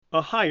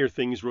A Higher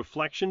Things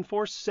reflection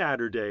for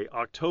Saturday,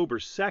 October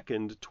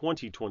 2nd,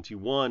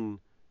 2021.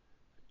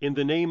 In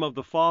the name of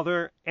the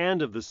Father,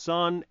 and of the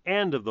Son,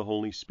 and of the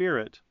Holy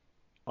Spirit.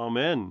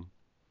 Amen.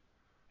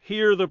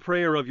 Hear the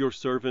prayer of your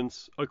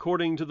servants,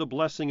 according to the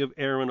blessing of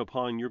Aaron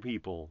upon your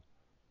people.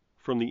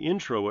 From the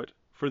Introit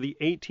for the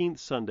 18th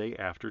Sunday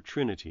after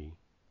Trinity.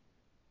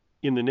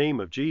 In the name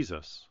of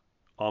Jesus.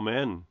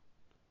 Amen.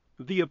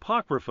 The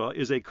Apocrypha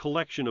is a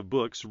collection of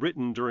books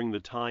written during the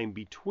time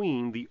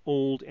between the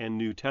Old and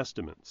New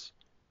Testaments.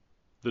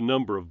 The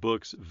number of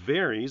books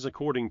varies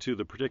according to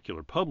the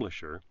particular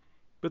publisher,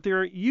 but there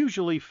are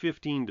usually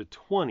 15 to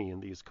 20 in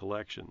these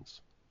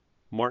collections.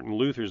 Martin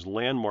Luther's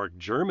landmark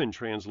German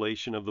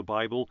translation of the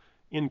Bible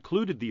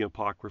included the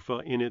Apocrypha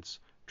in its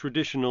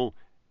traditional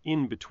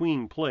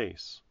in-between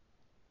place.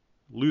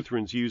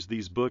 Lutherans used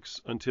these books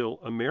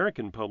until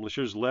American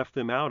publishers left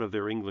them out of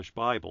their English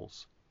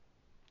Bibles.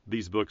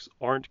 These books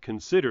aren't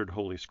considered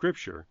Holy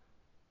Scripture,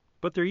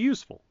 but they're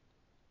useful.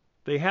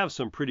 They have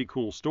some pretty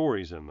cool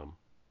stories in them.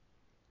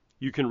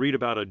 You can read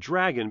about a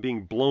dragon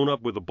being blown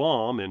up with a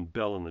bomb in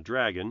Bel and the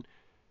Dragon.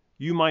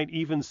 You might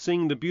even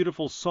sing the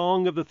beautiful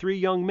Song of the Three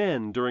Young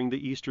Men during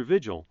the Easter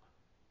Vigil,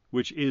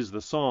 which is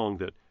the song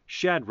that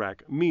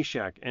Shadrach,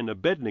 Meshach, and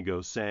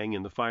Abednego sang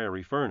in the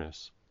fiery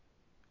furnace.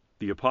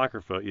 The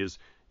Apocrypha is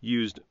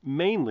used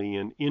mainly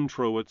in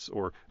introits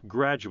or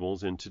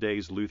graduals in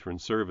today's Lutheran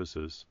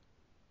services.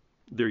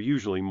 They're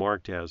usually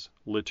marked as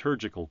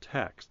liturgical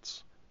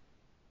texts.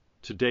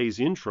 Today's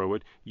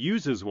introit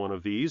uses one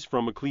of these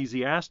from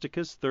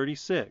Ecclesiasticus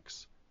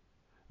 36.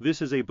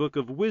 This is a book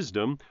of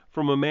wisdom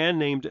from a man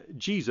named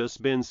Jesus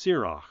ben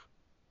Sirach.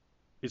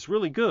 It's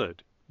really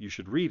good. You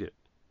should read it.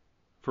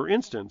 For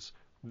instance,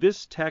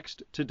 this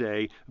text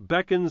today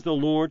beckons the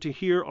Lord to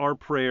hear our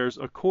prayers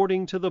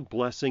according to the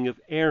blessing of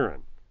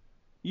Aaron.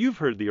 You've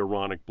heard the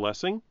Aaronic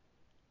blessing.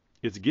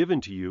 It's given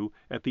to you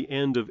at the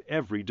end of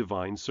every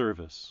divine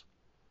service.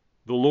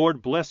 The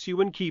Lord bless you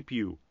and keep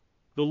you.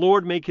 The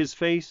Lord make his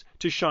face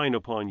to shine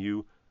upon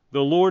you.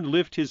 The Lord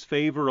lift his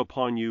favor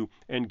upon you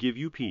and give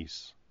you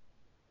peace.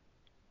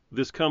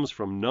 This comes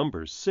from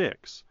Numbers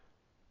 6,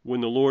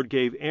 when the Lord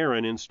gave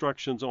Aaron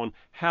instructions on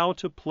how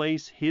to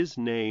place his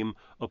name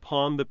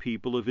upon the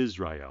people of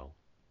Israel.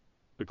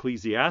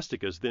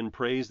 Ecclesiasticus then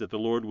prays that the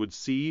Lord would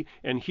see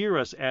and hear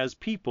us as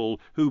people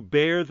who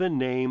bear the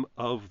name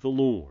of the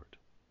Lord.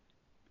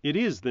 It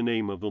is the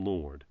name of the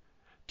Lord,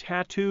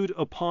 tattooed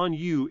upon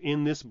you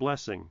in this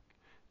blessing,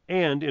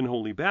 and in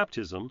holy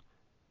baptism,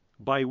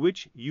 by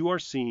which you are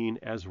seen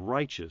as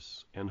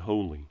righteous and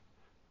holy.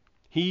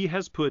 He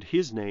has put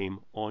his name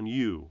on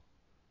you.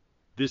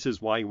 This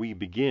is why we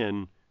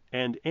begin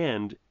and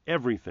end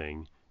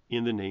everything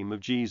in the name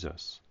of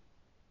Jesus.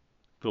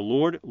 The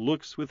Lord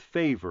looks with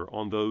favor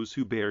on those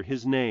who bear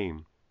his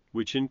name,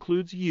 which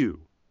includes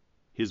you,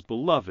 his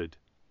beloved,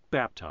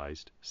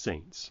 baptized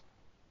saints.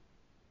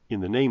 In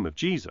the name of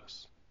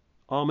Jesus.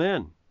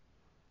 Amen.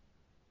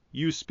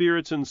 You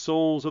spirits and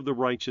souls of the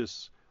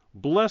righteous,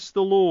 bless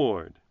the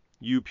Lord.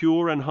 You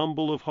pure and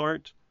humble of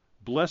heart,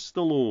 bless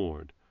the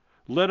Lord.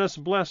 Let us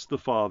bless the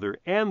Father,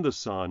 and the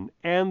Son,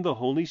 and the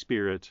Holy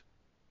Spirit.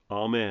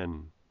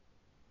 Amen.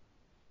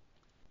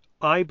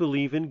 I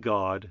believe in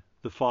God,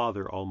 the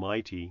Father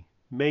Almighty,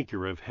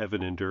 maker of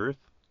heaven and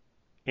earth,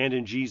 and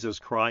in Jesus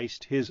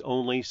Christ, his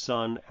only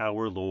Son,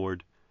 our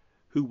Lord,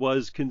 who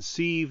was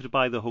conceived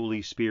by the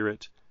Holy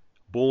Spirit,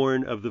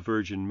 born of the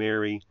Virgin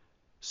Mary,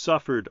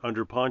 suffered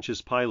under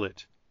Pontius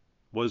Pilate,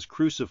 was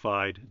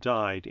crucified,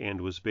 died,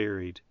 and was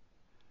buried.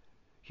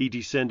 He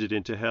descended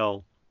into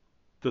hell.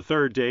 The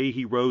third day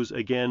he rose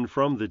again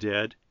from the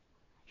dead.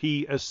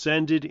 He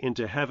ascended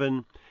into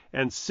heaven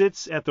and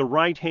sits at the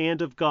right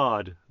hand of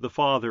God, the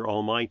Father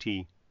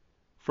Almighty.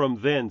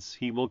 From thence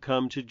he will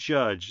come to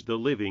judge the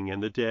living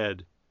and the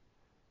dead.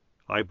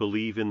 I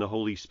believe in the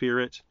Holy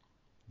Spirit,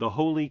 the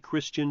holy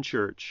Christian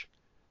Church,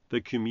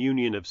 the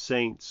communion of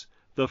saints,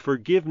 the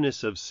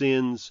forgiveness of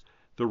sins,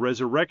 the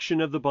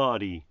resurrection of the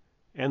body,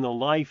 and the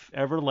life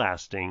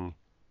everlasting.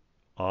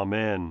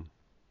 Amen.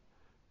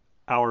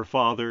 Our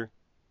Father,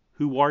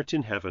 who art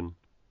in heaven,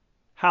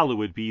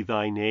 hallowed be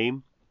thy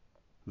name.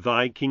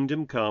 Thy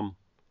kingdom come,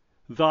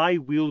 thy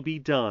will be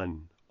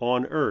done,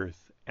 on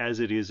earth as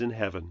it is in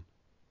heaven.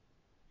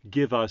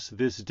 Give us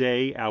this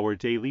day our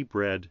daily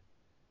bread,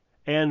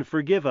 and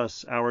forgive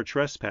us our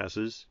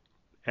trespasses,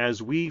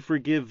 as we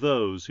forgive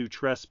those who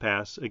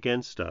trespass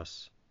against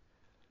us.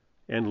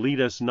 And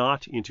lead us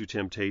not into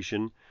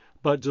temptation,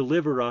 but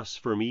deliver us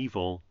from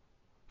evil.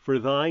 For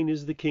thine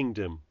is the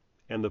kingdom,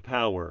 and the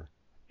power,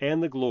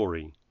 and the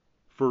glory,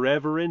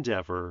 forever and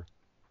ever.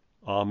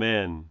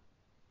 Amen.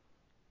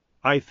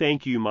 I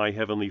thank you, my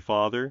heavenly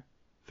Father,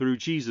 through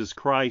Jesus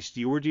Christ,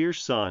 your dear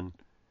Son,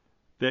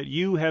 that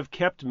you have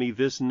kept me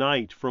this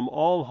night from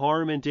all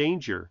harm and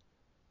danger,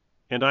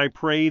 and I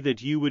pray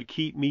that you would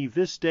keep me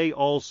this day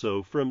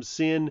also from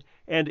sin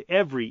and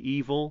every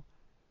evil,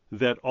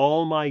 that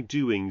all my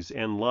doings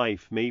and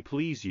life may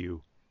please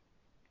you.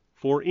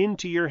 For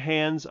into your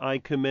hands I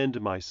commend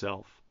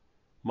myself,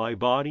 my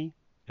body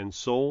and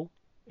soul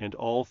and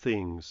all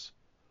things.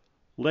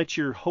 Let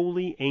your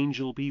holy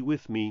angel be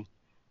with me,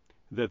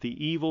 that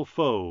the evil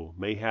foe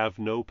may have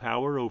no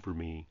power over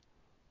me.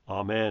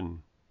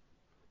 Amen.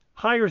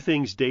 Higher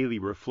Things Daily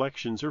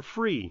Reflections are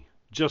free,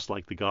 just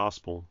like the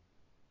Gospel,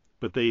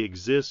 but they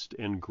exist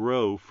and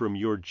grow from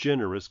your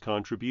generous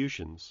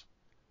contributions.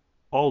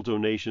 All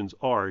donations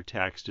are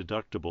tax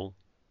deductible.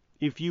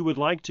 If you would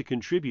like to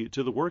contribute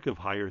to the work of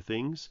Higher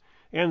Things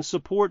and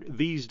support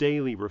these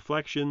daily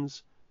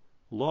reflections,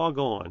 log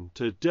on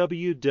to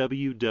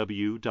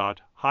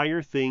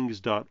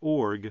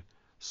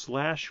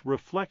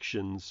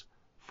www.higherthings.org/reflections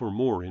for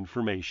more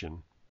information.